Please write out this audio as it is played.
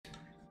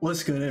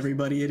What's good,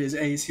 everybody? It is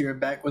Ace here,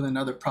 back with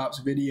another props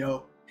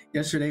video.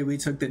 Yesterday we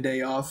took the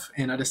day off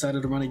and I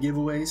decided to run a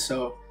giveaway,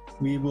 so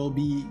we will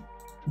be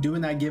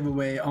doing that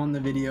giveaway on the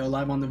video,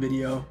 live on the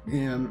video,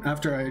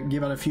 after I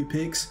give out a few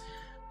picks.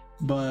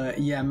 But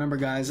yeah, remember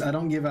guys, I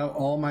don't give out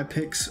all my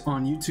picks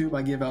on YouTube.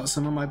 I give out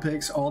some of my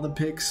picks. All the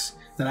picks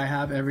that I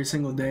have every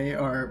single day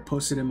are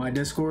posted in my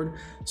Discord,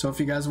 so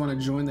if you guys want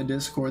to join the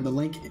Discord, the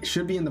link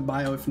should be in the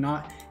bio. If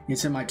not,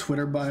 it's in my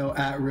Twitter bio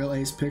at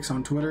RealAcePicks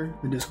on Twitter.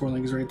 The Discord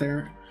link is right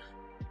there.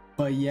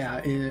 But yeah,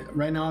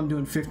 right now I'm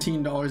doing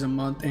 $15 a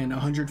month and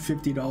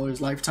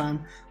 $150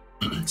 lifetime.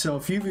 So a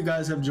few of you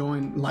guys have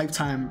joined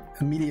lifetime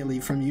immediately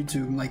from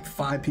YouTube, like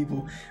 5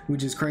 people,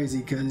 which is crazy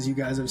because you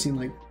guys have seen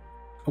like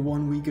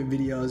 1 week of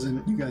videos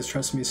and you guys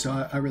trust me,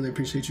 so I really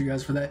appreciate you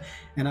guys for that.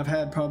 And I've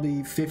had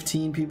probably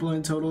 15 people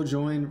in total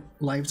join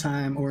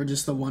lifetime or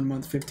just the 1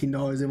 month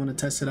 $15. They want to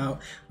test it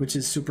out, which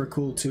is super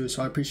cool too,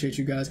 so I appreciate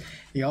you guys.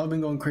 Y'all have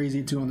been going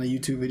crazy too on the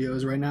YouTube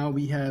videos. Right now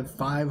we have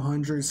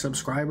 500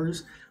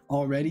 subscribers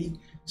already,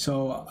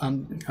 so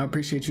I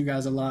appreciate you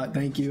guys a lot.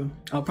 Thank you.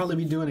 I'll probably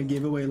be doing a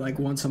giveaway like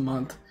once a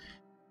month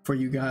for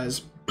you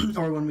guys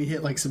or when we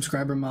hit like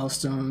subscriber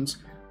milestones.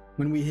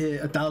 When we hit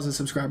 1,000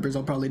 subscribers,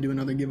 I'll probably do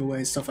another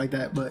giveaway, stuff like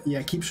that. But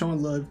yeah, keep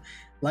showing love,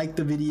 like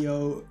the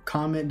video,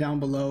 comment down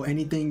below.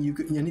 Anything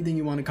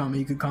you want to comment,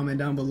 you could comment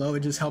down below. It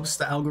just helps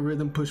the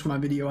algorithm push my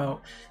video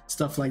out,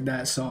 stuff like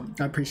that. So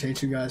I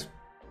appreciate you guys.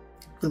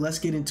 But let's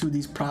get into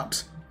these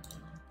props.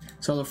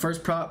 So the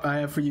first prop I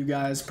have for you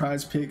guys,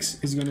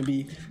 PrizePicks, is going to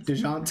be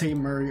DeJounte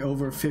Murray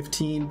over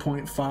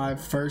 15.5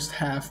 first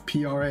half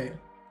PRA.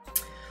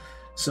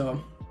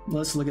 So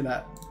let's look at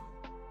that.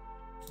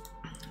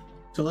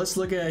 So let's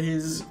look at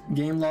his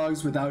game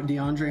logs without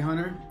DeAndre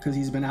Hunter, because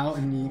he's been out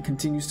and he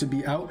continues to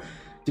be out.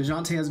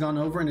 DeJounte has gone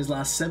over in his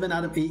last 7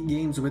 out of 8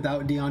 games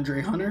without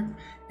DeAndre Hunter,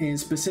 and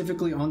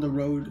specifically on the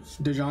road,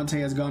 DeJounte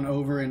has gone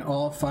over in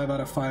all 5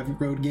 out of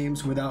 5 road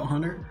games without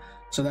Hunter.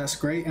 So that's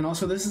great. And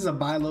also this is a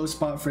buy low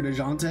spot for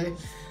DeJounte.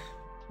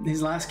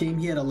 His last game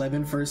he had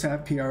 11 first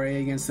half PRA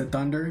against the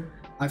Thunder.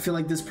 I feel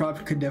like this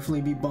prop could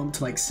definitely be bumped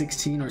to like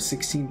 16 or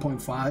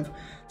 16.5.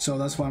 So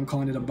that's why I'm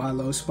calling it a buy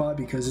low spot,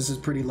 because this is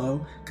pretty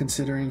low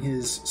considering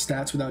his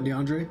stats without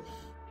DeAndre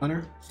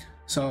Hunter.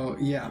 So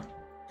yeah,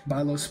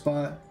 buy low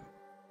spot.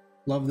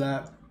 Love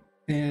that.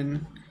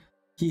 And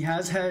he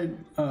has had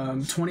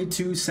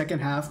 22 second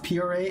half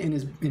PRA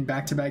in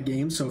back-to-back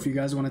games. So if you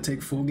guys want to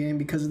take full game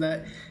because of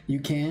that, you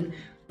can.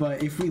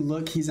 But if we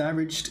look, he's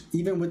averaged,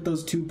 even with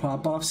those 2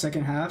 pop-off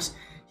second halves,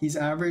 he's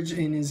averaged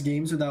in his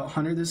games without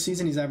Hunter this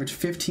season, he's averaged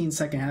 15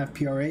 second half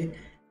PRA.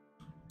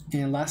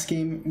 And last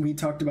game we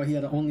talked about, he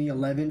had only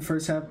 11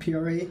 first half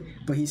PRA,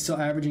 but he's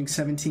still averaging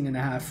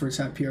 17.5 first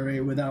half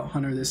PRA without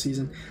Hunter this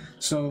season.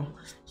 So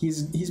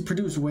he's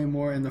produced way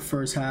more in the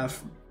first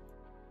half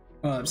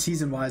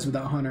season-wise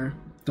without Hunter.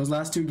 Those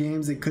last 2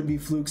 games, they could be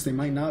flukes, they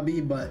might not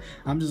be, but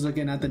I'm just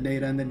looking at the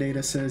data, and the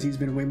data says he's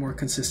been way more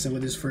consistent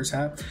with his first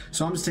half.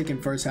 So I'm just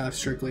taking first half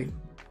strictly.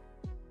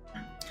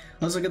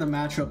 Let's look at the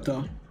matchup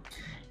though.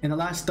 In the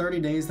last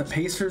 30 days, the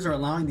Pacers are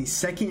allowing the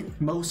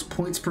 2nd most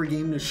points per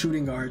game to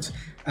shooting guards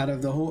out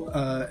of the whole,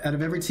 out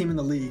of every team in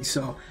the league.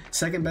 So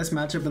 2nd best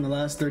matchup in the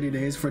last 30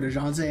 days for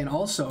DeJounte. And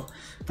also,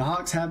 the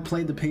Hawks have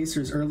played the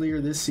Pacers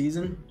earlier this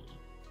season.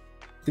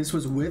 This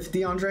was with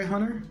DeAndre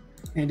Hunter,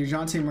 and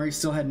DeJounte Murray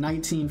still had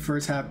 19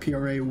 first half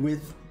PRA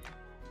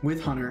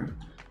with Hunter.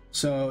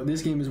 So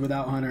this game is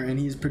without Hunter, and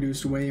he's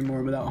produced way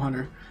more without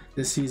Hunter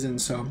this season.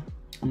 So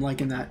I'm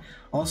liking that.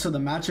 Also, the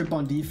matchup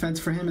on defense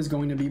for him is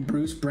going to be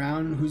Bruce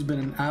Brown, who's been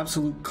an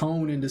absolute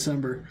cone in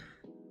December.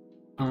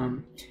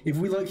 If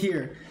we look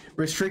here,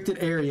 restricted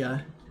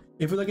area.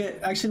 If we look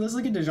at, actually, let's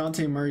look at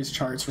DeJounte Murray's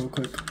charts real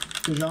quick.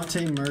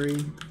 DeJounte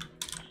Murray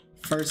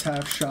first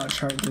half shot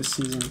chart this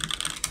season.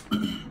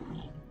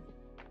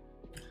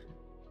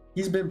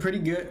 He's been pretty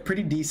good,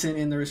 pretty decent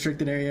in the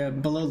restricted area,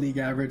 below league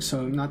average,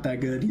 so not that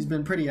good. He's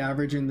been pretty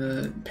average in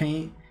the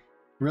paint,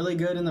 really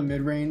good in the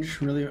mid-range,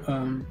 really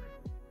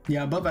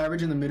yeah, above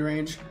average in the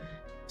mid-range,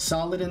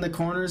 solid in the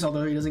corners,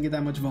 although he doesn't get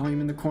that much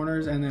volume in the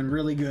corners, and then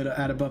really good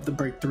at above the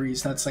break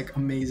threes. That's like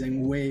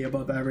amazing, way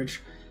above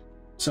average.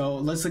 So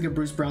let's look at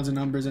Bruce Brown's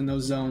numbers in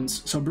those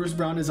zones. So Bruce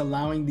Brown is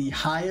allowing the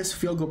highest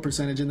field goal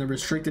percentage in the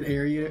restricted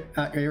area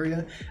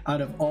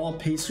out of all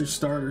Pacers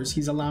starters.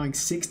 He's allowing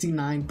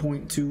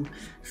 69.2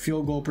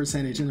 field goal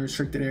percentage in the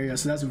restricted area,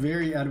 so that's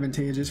very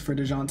advantageous for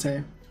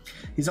DeJounte.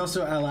 He's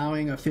also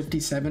allowing a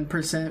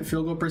 57%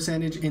 field goal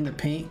percentage in the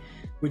paint,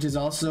 which is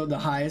also the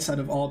highest out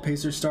of all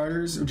Pacers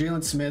starters.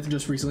 Jalen Smith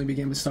just recently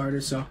became a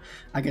starter, so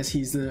I guess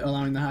he's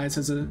allowing the highest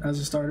as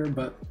a starter,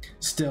 but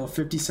still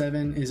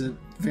 57 is a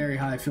very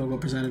high field goal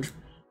percentage.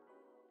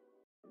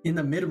 In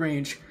the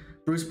mid-range,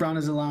 Bruce Brown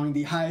is allowing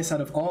the highest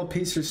out of all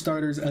Pacers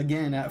starters,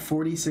 again at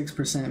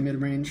 46%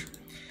 mid-range.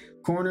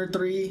 Corner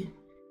 3,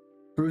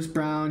 Bruce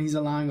Brown, he's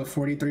allowing a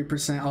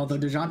 43%, although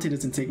DeJounte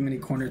doesn't take many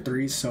corner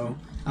 3s, so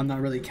I'm not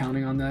really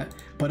counting on that.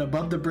 But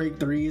above the break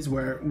 3s,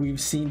 where we've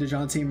seen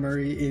DeJounte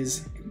Murray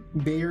is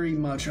very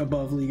much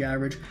above league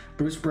average.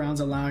 Bruce Brown's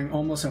allowing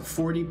almost a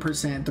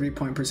 40%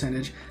 3-point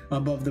percentage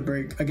above the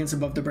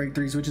break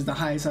threes, which is the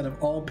highest out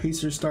of all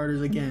Pacers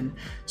starters again.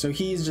 So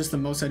he's just the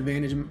most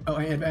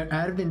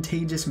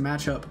advantageous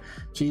matchup,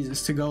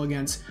 Jesus, to go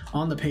against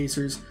on the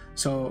Pacers.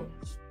 So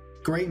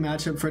great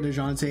matchup for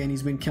DeJounte, and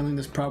he's been killing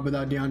this prop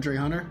without DeAndre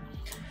Hunter.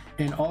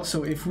 And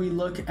also, if we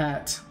look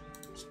at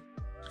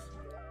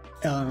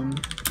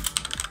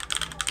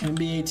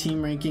NBA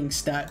team ranking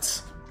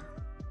stats,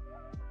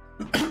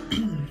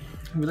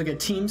 we look at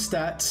team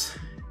stats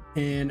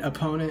and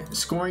opponent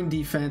scoring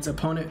defense,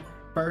 opponent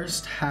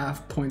first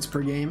half points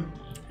per game,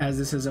 as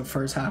this is a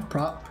first half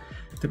prop.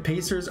 The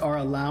Pacers are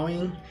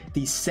allowing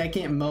the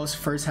second most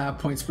first half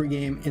points per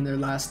game in their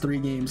last 3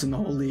 games in the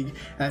whole league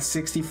at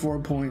 64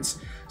 points.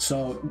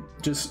 So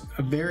just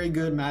a very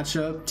good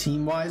matchup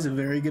team-wise, a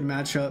very good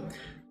matchup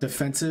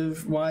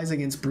defensive-wise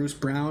against Bruce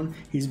Brown.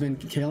 He's been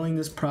killing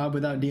this prop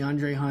without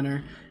DeAndre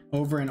Hunter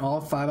over in all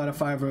 5 out of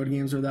 5 road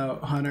games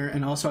without Hunter.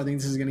 And also I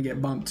think this is going to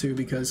get bumped too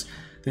because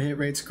the hit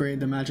rate's great,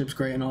 the matchup's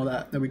great, and all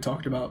that we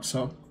talked about.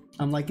 So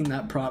I'm liking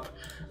that prop.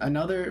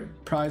 Another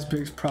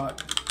PrizePicks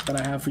prop that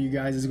I have for you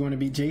guys is going to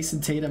be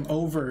Jason Tatum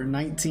over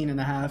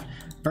 19.5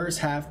 first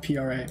half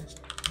PRA.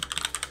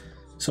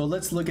 So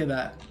let's look at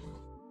that.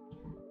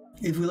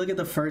 If we look at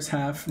the first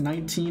half,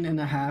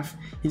 19.5,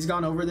 he's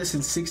gone over this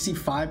in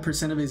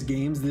 65% of his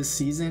games this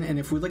season. And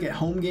if we look at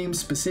home games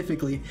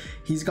specifically,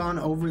 he's gone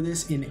over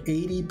this in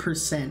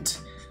 80%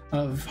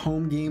 of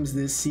home games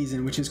this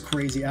season, which is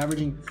crazy,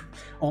 averaging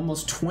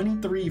almost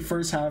 23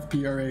 first half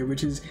PRA,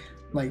 which is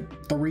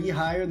like 3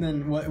 higher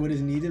than what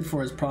is needed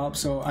for his prop.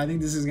 So I think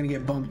this is going to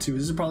get bumped too.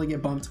 This will probably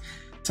get bumped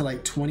to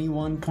like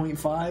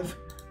 21.5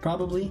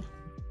 probably.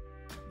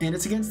 And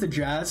it's against the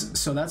Jazz,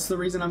 so that's the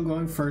reason I'm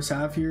going first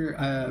half here.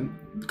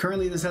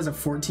 Currently this has a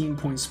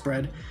 14-point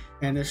spread,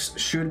 and this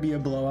should be a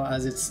blowout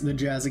as it's the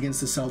Jazz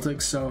against the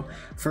Celtics. So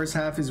first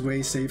half is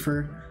way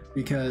safer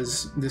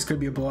because this could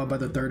be a blowout by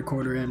the 3rd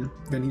quarter, and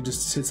then he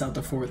just sits out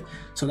the 4th.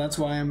 So that's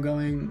why I'm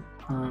going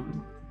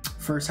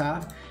first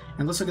half.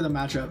 And let's look at the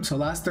matchup. So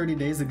last 30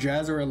 days, the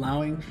Jazz are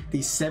allowing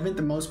the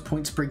 7th most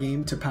points per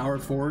game to power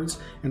forwards,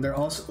 and they're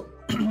also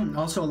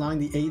allowing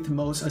the 8th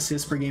most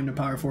assists per game to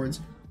power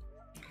forwards.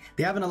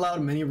 They haven't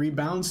allowed many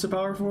rebounds to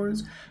power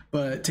forwards,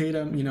 but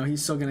Tatum, you know,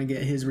 he's still going to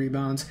get his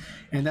rebounds,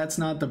 and that's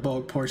not the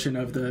bulk portion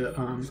of the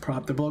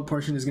prop. The bulk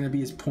portion is going to be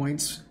his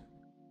points,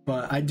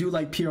 but I do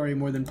like PRA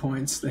more than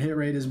points. The hit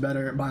rate is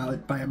better by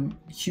a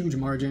huge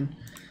margin,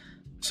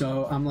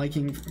 so I'm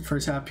liking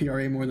first half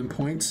PRA more than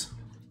points.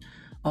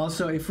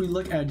 Also, if we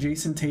look at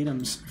Jason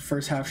Tatum's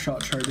first half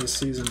shot chart this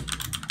season,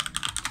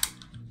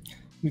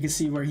 we can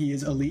see where he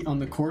is elite on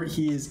the court.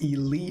 He is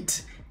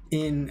elite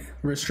in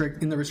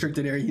the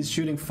restricted area. He's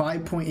shooting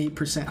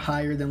 5.8%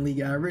 higher than league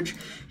average.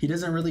 He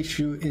doesn't really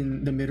shoot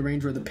in the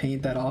mid-range or the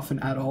paint that often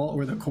at all,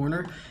 or the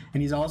corner.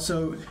 And he's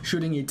also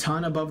shooting a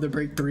ton above the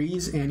break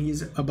threes, and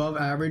he's above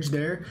average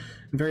there.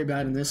 Very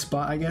bad in this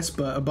spot, I guess,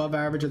 but above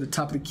average at the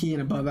top of the key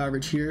and above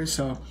average here.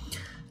 So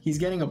he's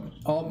getting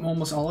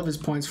almost all of his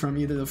points from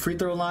either the free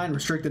throw line,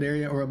 restricted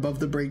area, or above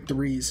the break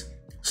threes.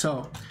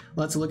 So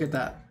let's look at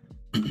that.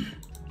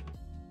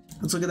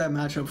 Let's look at that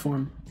matchup for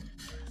him.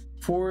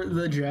 For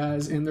the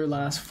Jazz in their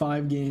last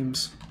 5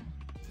 games,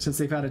 since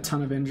they've had a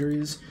ton of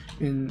injuries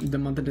in the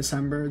month of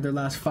December, their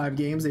last 5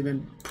 games, they've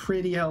been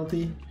pretty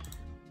healthy.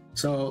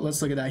 So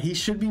let's look at that. He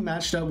should be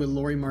matched up with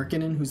Lauri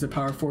Markkanen, who's the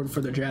power forward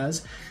for the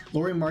Jazz.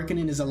 Lauri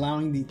Markkanen is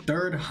allowing the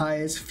 3rd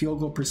highest field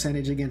goal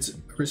percentage against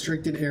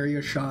restricted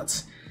area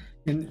shots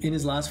in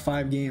his last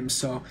 5 games.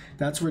 So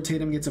that's where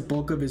Tatum gets a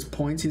bulk of his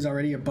points. He's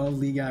already above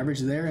league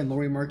average there, and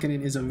Lauri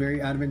Markkanen is a very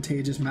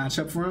advantageous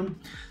matchup for him.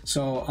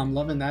 So I'm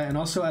loving that. And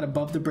also at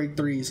above the break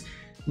threes,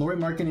 Lauri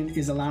Markkanen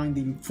is allowing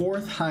the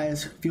 4th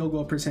highest field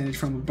goal percentage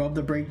from above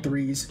the break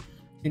threes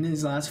in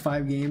his last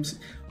 5 games,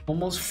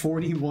 almost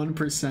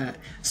 41%.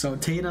 So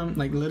Tatum,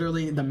 like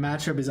literally the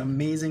matchup is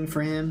amazing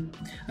for him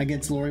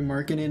against Lauri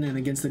Markkanen and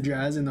against the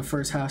Jazz in the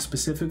first half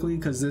specifically,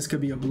 because this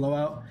could be a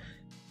blowout.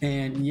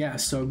 And yeah,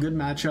 so good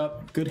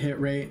matchup, good hit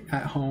rate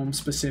at home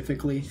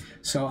specifically.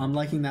 So I'm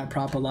liking that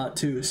prop a lot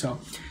too. So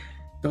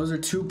those are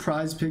 2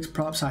 PrizePicks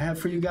props I have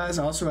for you guys.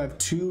 I also have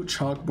 2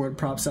 Chalkboard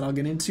props that I'll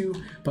get into.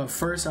 But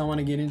first I want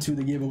to get into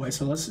the giveaway.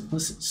 So let's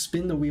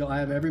spin the wheel. I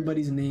have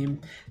everybody's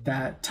name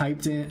that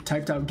typed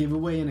out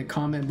giveaway in a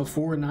comment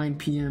before 9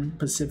 p.m.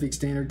 Pacific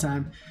Standard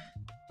Time.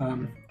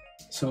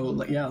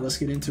 So yeah, let's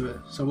get into it.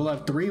 So we'll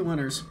have 3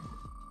 winners.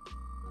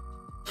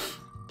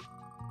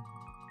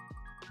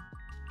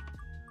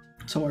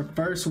 So our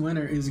first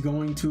winner is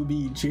going to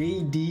be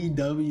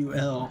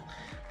JDWL.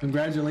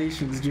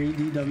 Congratulations,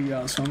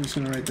 JDWL. So I'm just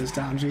gonna write this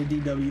down.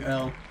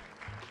 JDWL.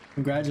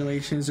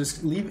 Congratulations.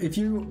 Just leave, if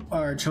you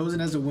are chosen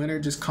as a winner,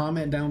 just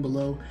comment down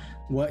below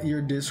what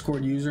your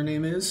Discord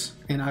username is,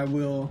 and I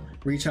will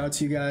reach out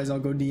to you guys. I'll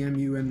go DM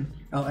you and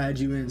I'll add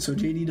you in. So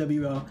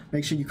JDWL,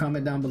 make sure you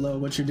comment down below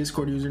what your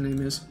Discord username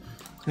is,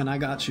 and I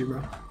got you,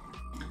 bro.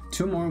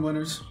 2 more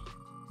winners.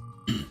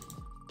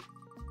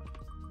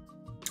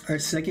 Our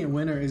second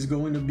winner is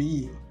going to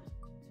be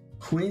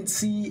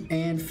Quincy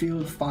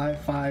Anfield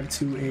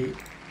 5528.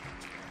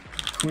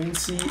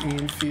 Quincy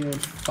Anfield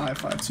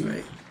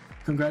 5528.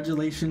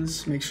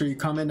 Congratulations. Make sure you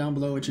comment down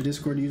below what your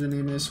Discord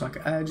username is so I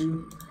can add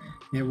you.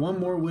 And one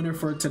more winner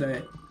for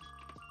today.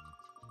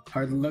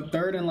 Our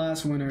third and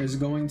last winner is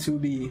going to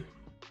be,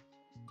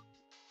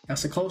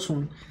 that's a close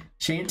one,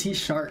 Shanty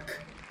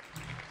Shark.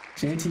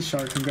 Shanty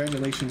Shark,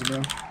 congratulations,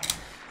 bro.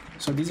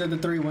 So these are the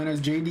three winners: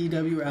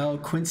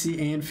 JDWL,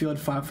 Quincy Anfield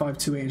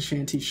 5528, and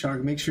Shanty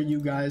Shark. Make sure you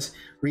guys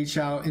reach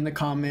out in the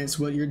comments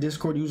what your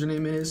Discord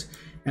username is,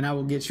 and I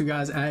will get you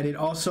guys added.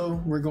 Also,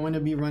 we're going to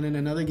be running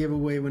another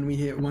giveaway when we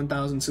hit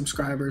 1,000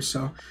 subscribers,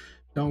 so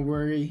don't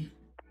worry.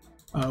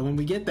 When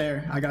we get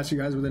there, I got you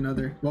guys with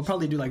another. We'll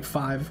probably do like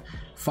five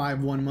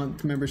 1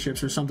 month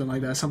memberships or something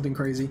like that, something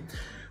crazy.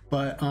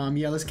 But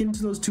yeah, let's get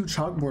into those two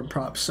chalkboard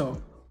props.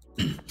 So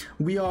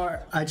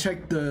I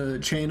checked the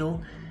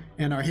channel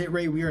and our hit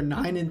rate, we are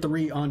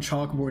 9-3 on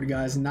chalkboard,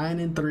 guys.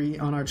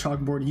 9-3 on our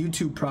chalkboard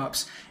YouTube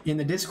props. In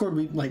the Discord,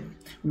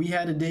 we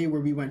had a day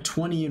where we went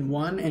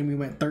 20-1 and we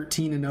went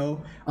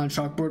 13-0 on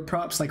chalkboard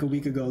props like a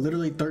week ago.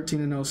 Literally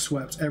 13-0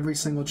 swept every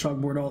single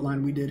chalkboard alt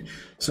line we did.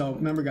 So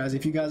remember, guys,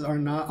 if you guys are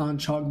not on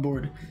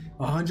chalkboard,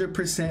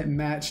 100%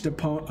 match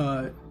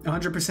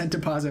 100%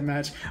 deposit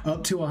match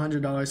up to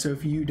 $100. So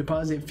if you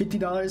deposit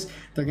 $50,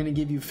 they're gonna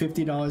give you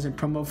 $50 in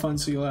promo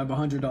funds, so you'll have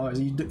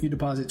 $100. You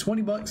deposit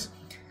 20 bucks.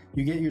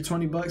 You get your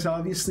 20 bucks,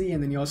 obviously,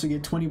 and then you also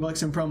get 20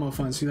 bucks in promo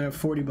funds, so you have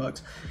 40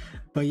 bucks.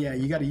 But yeah,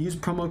 you got to use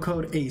promo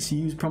code ACE.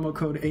 You use promo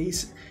code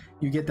ACE,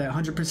 you get that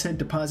 100%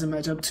 deposit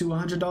match up to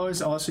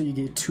 $100. Also, you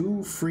get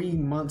 2 free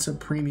months of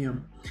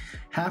premium.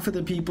 Half of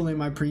the people in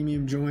my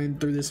premium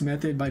joined through this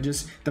method by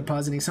just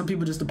depositing. Some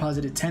people just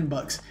deposited 10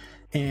 bucks,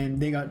 and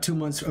they got 2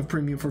 months of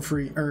premium for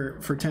free, or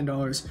for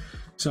 $10.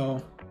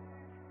 So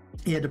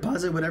yeah,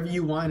 deposit whatever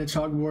you want in a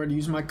chalkboard,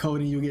 use my code,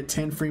 and you'll get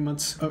 2 free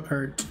months of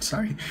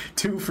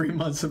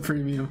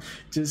premium.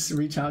 Just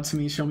reach out to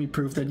me, show me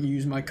proof that you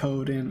use my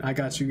code, and I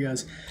got you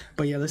guys.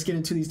 But yeah, let's get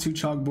into these two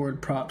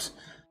chalkboard props.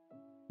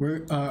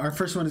 Our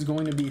first one is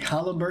going to be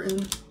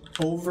Halliburton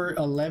over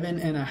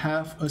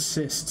 11.5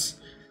 assists.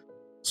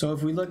 So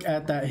if we look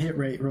at that hit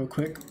rate real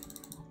quick,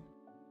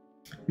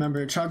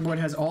 remember, chalkboard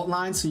has alt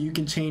lines, so you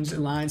can change the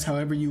lines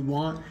however you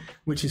want,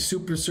 which is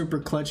super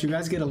clutch. You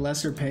guys get a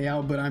lesser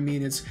payout, but I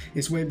mean,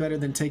 it's way better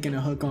than taking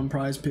a hook on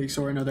PrizePicks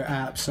or another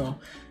app. So,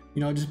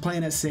 you know, just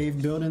playing it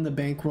safe, building the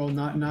bankroll,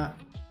 not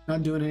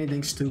doing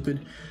anything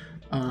stupid.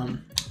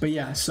 But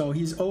yeah, so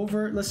he's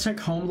over. Let's check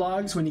home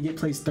logs when he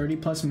plays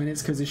 30+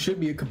 minutes, because it should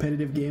be a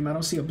competitive game. I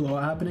don't see a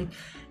blowout happening.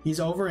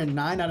 He's over in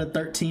 9 out of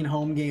 13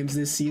 home games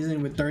this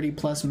season with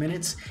 30+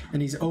 minutes,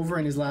 and he's over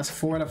in his last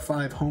 4 out of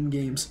 5 home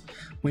games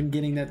when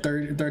getting that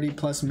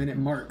 30+ minute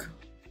mark.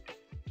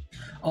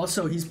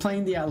 Also, he's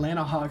playing the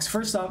Atlanta Hawks.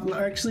 First off,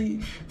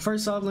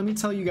 let me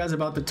tell you guys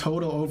about the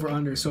total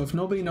over-under. So if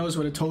nobody knows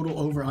what a total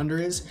over-under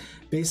is,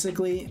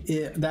 basically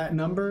that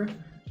number,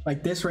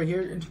 like this right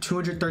here,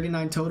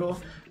 239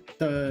 total,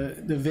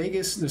 the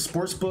Vegas, the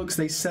sports books,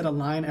 they set a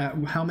line at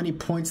how many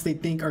points they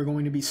think are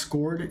going to be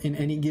scored in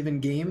any given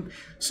game.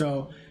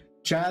 So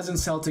Jazz and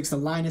Celtics, the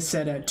line is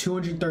set at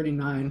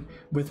 239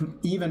 with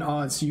even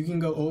odds, so you can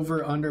go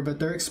over, under, but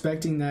they're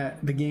expecting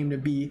that the game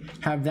to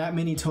have that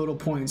many total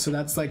points. So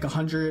that's like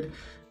 100,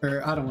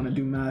 or I don't want to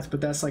do math,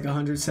 but that's like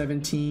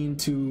 117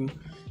 to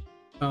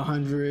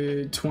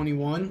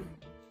 121.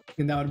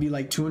 And that would be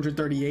like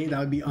 238. That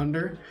would be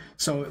under.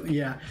 So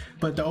yeah,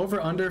 but the over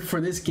under for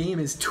this game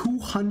is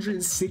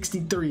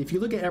 263. If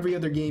you look at every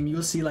other game,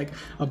 you'll see like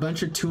a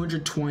bunch of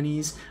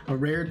 220s, a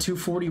rare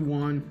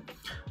 241,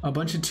 a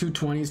bunch of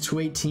 220s,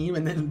 218,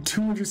 and then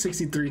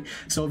 263.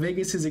 So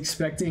Vegas is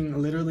expecting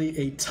literally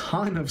a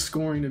ton of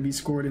scoring to be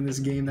scored in this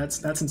game.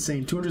 That's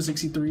insane.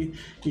 263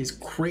 is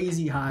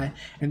crazy high.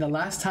 And the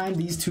last time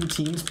these two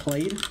teams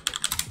played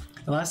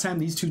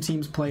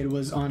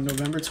was on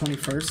November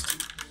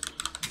 21st.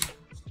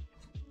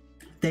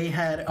 They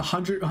had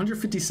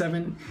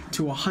 157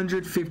 to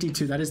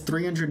 152. That is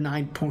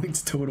 309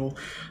 points total.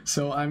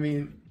 So, I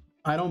mean,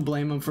 I don't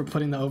blame them for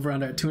putting the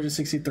over-under at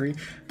 263.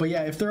 But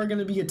yeah, if there are going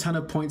to be a ton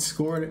of points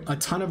scored, a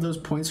ton of those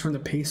points from the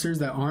Pacers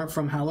that aren't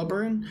from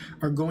Halliburton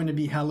are going to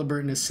be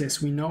Halliburton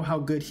assists. We know how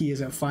good he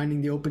is at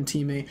finding the open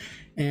teammate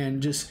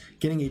and just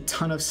getting a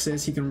ton of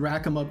assists. He can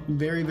rack them up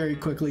very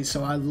quickly.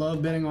 So I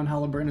love betting on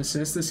Halliburton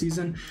assists this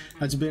season.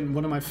 That's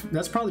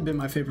probably been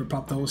my favorite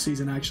prop the whole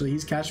season, actually.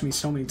 He's cashed me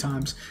so many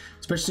times,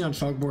 especially on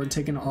chalkboard,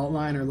 taking an alt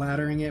line or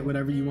laddering it,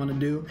 whatever you want to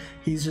do.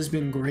 He's just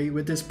been great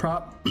with this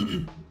prop.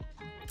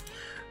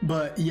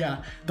 But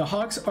yeah, the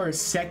Hawks are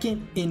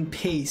second in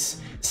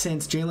pace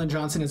since Jalen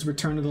Johnson has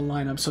returned to the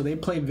lineup. So they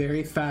play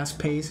very fast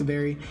pace,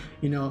 very,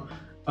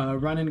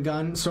 run and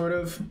gun sort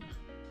of.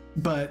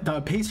 But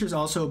the Pacers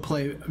also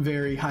play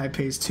very high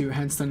pace too,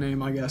 hence the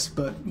name, I guess.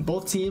 But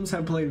both teams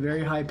have played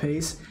very high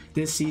pace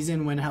this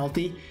season when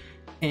healthy.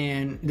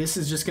 and this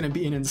is just going to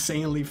be an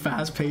insanely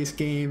fast-paced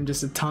game,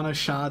 just a ton of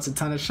shots.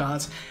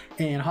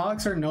 And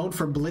Hawks are known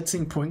for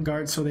blitzing point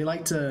guards, so they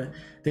like to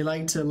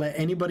let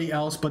anybody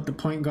else but the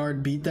point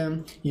guard beat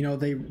them. You know,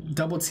 they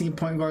double team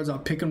point guards on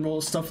pick and roll,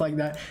 stuff like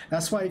that.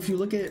 That's why if you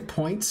look at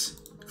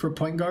points for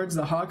point guards,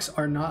 the Hawks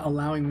are not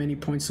allowing many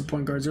points to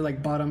point guards. They're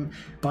like bottom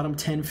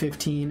 10,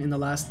 15 in the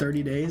last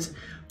 30 days.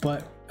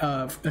 But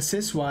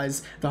assists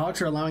wise, the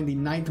Hawks are allowing the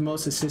 9th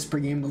most assists per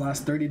game in the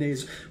last 30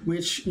 days,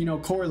 which, you know,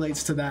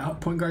 correlates to that.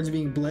 Point guards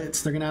being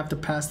blitzed, they're gonna have to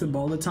pass the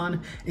ball a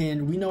ton,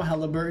 and we know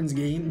Halliburton's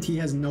game, he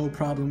has no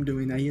problem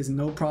doing that. He has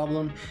no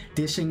problem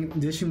dishing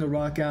the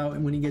rock out,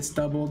 and when he gets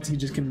doubled, he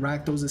just can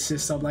rack those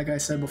assists up, like I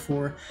said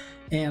before.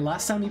 And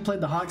last time he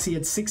played the Hawks, he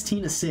had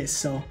 16 assists.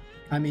 So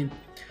I mean,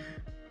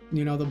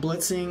 you know, the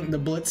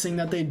blitzing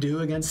that they do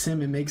against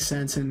him, it makes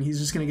sense, and he's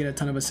just gonna get a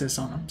ton of assists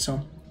on them. So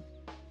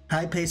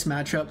high-paced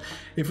matchup.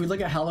 If we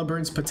look at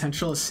Halliburton's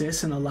potential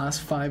assists in the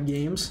last 5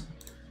 games,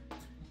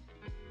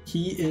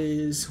 he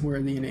is, where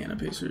are the Indiana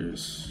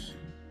Pacers?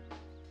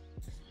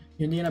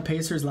 Indiana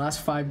Pacers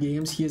last 5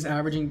 games, he is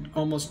averaging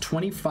almost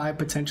 25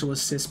 potential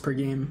assists per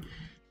game,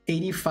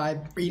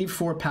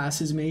 84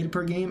 passes made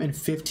per game, and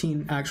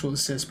 15 actual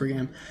assists per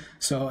game.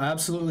 So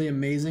absolutely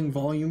amazing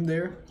volume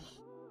there.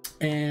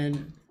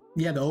 And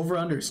yeah, the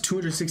over-under is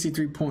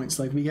 263 points.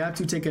 Like, we have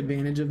to take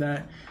advantage of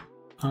that.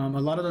 A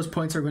lot of those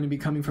points are going to be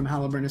coming from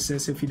Halliburton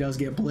assists if he does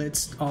get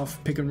blitzed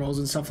off pick and rolls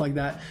and stuff like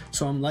that.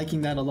 So I'm liking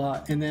that a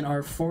lot. And then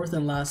our fourth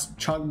and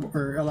last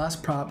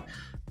last prop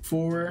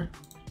for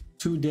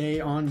today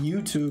on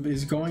YouTube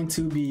is going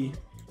to be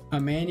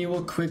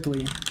Immanuel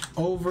Quickley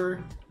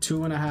over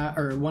 2.5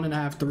 or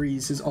 1.5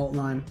 threes, his alt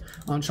line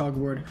on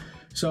Chalkboard.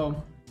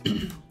 So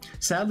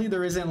sadly,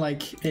 there isn't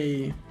like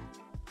a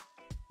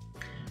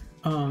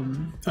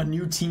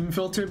new team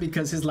filter,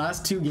 because his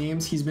last 2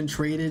 games he's been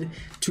traded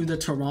to the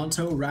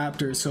Toronto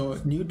Raptors.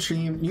 So new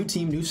team,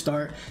 new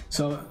start.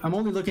 So I'm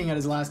only looking at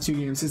his last 2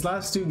 games. His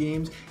last 2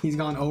 games he's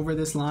gone over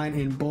this line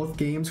in both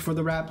games for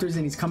the Raptors,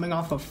 and he's coming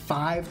off a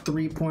 5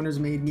 3-pointers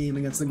made game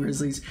against the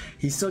Grizzlies.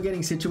 He's still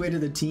getting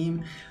situated the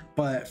team,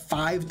 but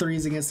 5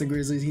 threes against the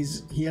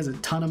Grizzlies. He has a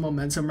ton of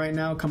momentum right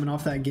now coming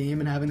off that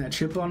game and having that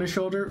chip on his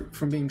shoulder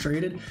from being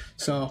traded.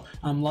 So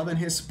I'm loving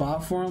his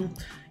spot for him.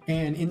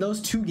 And in those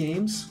 2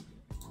 games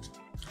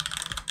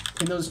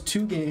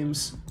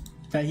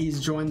that he's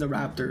joined the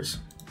Raptors,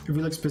 if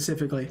we look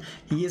specifically,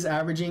 he is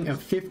averaging a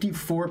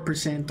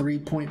 54%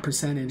 3-point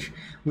percentage,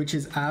 which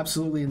is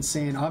absolutely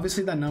insane.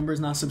 Obviously, that number is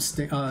not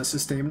sustainable.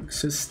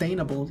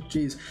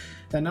 Jeez,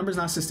 that number is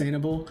not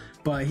sustainable,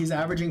 but he's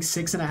averaging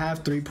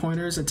 6.5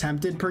 3-pointers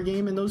attempted per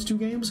game in those 2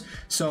 games.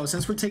 So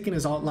since we're taking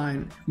his alt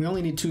line, we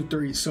only need 2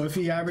 threes. So if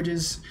he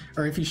averages,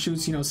 or if he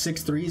shoots, you know,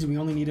 6 threes, we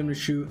only need him to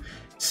shoot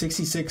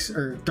 66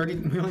 or 30.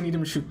 We only need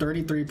him to shoot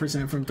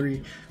 33% from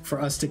 3 for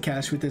us to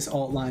cash with this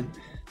alt line.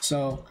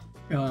 So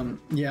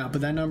yeah, but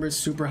that number is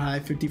super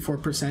high,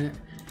 54%.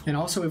 And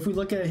also, if we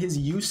look at his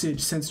usage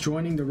since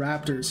joining the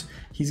Raptors,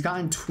 he's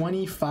gotten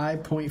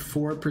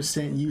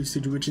 25.4%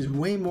 usage, which is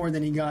way more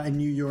than he got in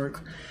New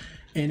York.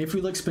 And if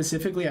we look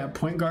specifically at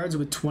point guards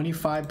with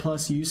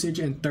 25+ usage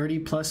and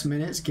 30+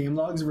 minutes game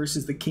logs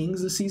versus the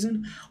Kings this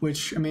season,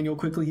 which Immanuel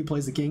Quickley, he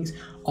plays the Kings,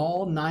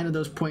 all 9 of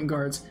those point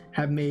guards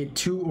have made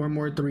 2 or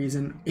more threes,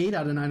 and 8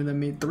 out of 9 of them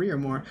made 3 or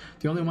more.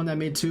 The only one that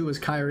made 2 was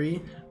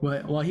Kyrie,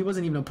 but well, he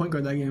wasn't even a point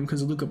guard that game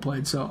because Luka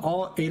played. So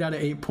all 8 out of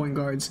 8 point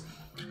guards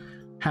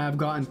have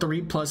gotten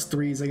 3+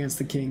 threes against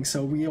the Kings.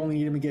 So we only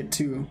need him to get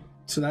 2.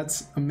 So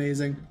that's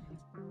amazing.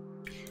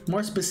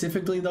 More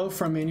specifically, though,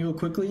 for Immanuel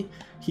Quickley,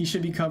 he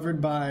should be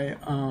covered by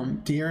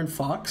De'Aaron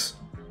Fox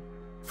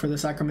for the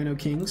Sacramento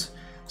Kings.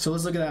 So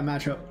let's look at that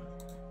matchup.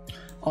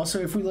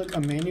 Also, if we look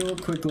Immanuel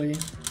Quickley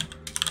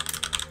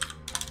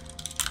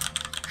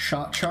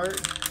shot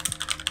chart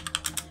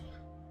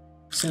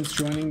since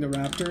joining the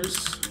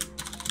Raptors.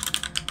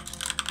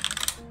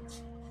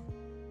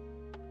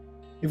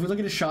 If we look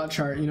at his shot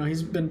chart, you know,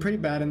 he's been pretty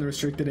bad in the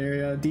restricted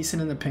area,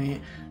 decent in the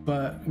paint,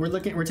 but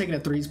we're taking a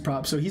threes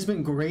prop. So he's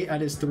been great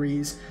at his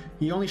threes.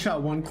 He only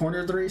shot 1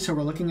 corner 3, so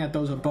we're looking at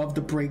those above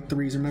the break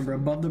threes. Remember,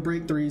 above the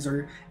break threes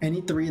or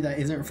any 3 that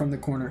isn't from the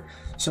corner.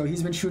 So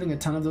he's been shooting a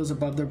ton of those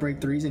above the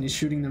break threes, and he's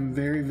shooting them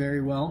very,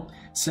 very well.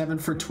 7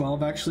 for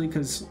 12 actually,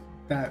 because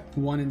that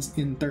 1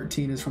 in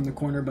 13 is from the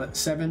corner, but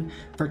 7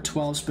 for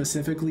 12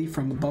 specifically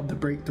from above the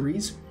break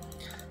threes.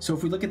 So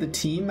if we look at the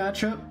team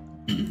matchup,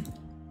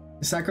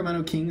 the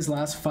Sacramento Kings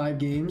last 5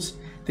 games,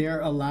 they are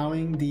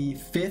allowing the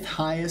 5th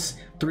highest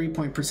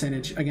 3-point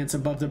percentage against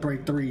above the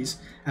break threes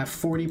at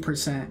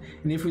 40%.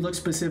 And if we look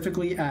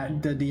specifically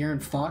at the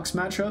De'Aaron Fox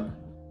matchup,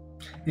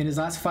 in his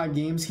last 5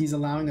 games, he's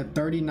allowing a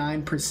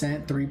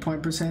 39%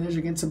 3-point percentage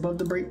against above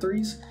the break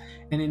threes.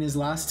 And in his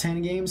last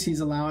 10 games,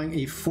 he's allowing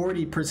a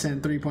 40%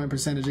 3-point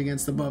percentage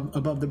against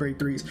above the break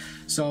threes.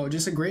 So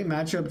just a great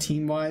matchup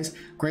team-wise,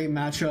 great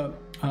matchup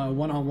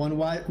one-on-one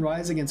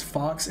rise against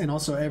Fox, and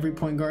also every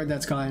point guard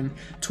that's gotten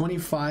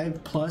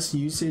 25 plus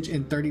usage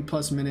in 30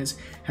 plus minutes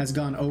has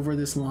gone over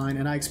this line.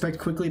 And I expect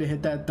quickly to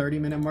hit that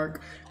 30-minute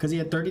mark because he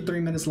had 33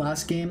 minutes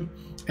last game.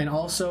 And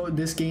also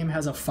this game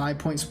has a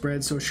 5-point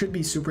spread, so it should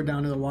be super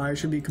down to the wire. It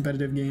should be a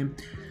competitive game.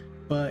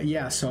 But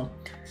yeah, so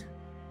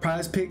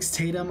PrizePicks,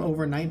 Tatum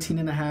over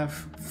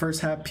 19.5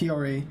 first half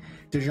PRA,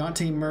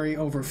 DeJounte Murray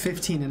over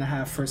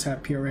 15.5 first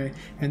half PRA,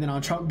 and then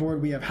on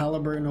Chalkboard we have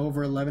Halliburton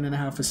over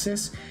 11.5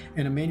 assists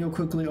and Emmanuel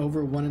Quickly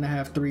over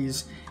 1.5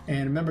 threes.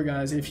 And remember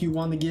guys, if you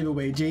won the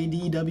giveaway,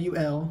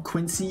 JDWL,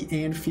 Quincy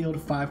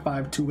Anfield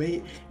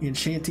 5528 and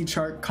Shanty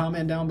Chart,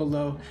 comment down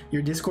below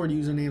your Discord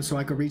username so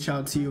I could reach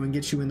out to you and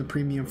get you in the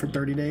premium for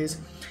 30 days.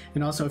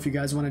 And also if you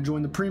guys want to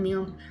join the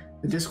premium,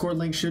 the Discord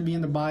link should be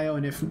in the bio,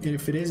 and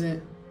if it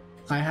isn't,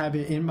 I have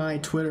it in my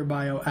Twitter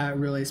bio at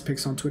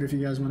RealAcePicks on Twitter if you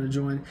guys want to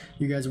join.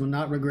 You guys will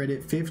not regret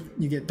it.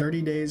 You get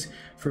 30 days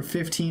for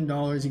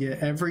 $15. You get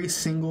every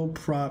single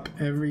prop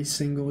every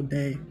single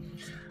day.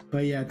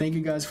 But yeah, thank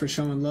you guys for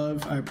showing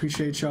love. I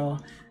appreciate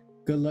y'all.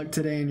 Good luck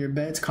today in your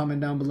bets.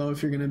 Comment down below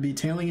if you're going to be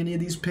tailing any of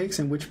these picks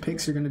and which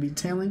picks you're going to be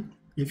tailing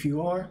if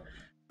you are.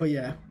 But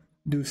yeah,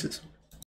 deuces.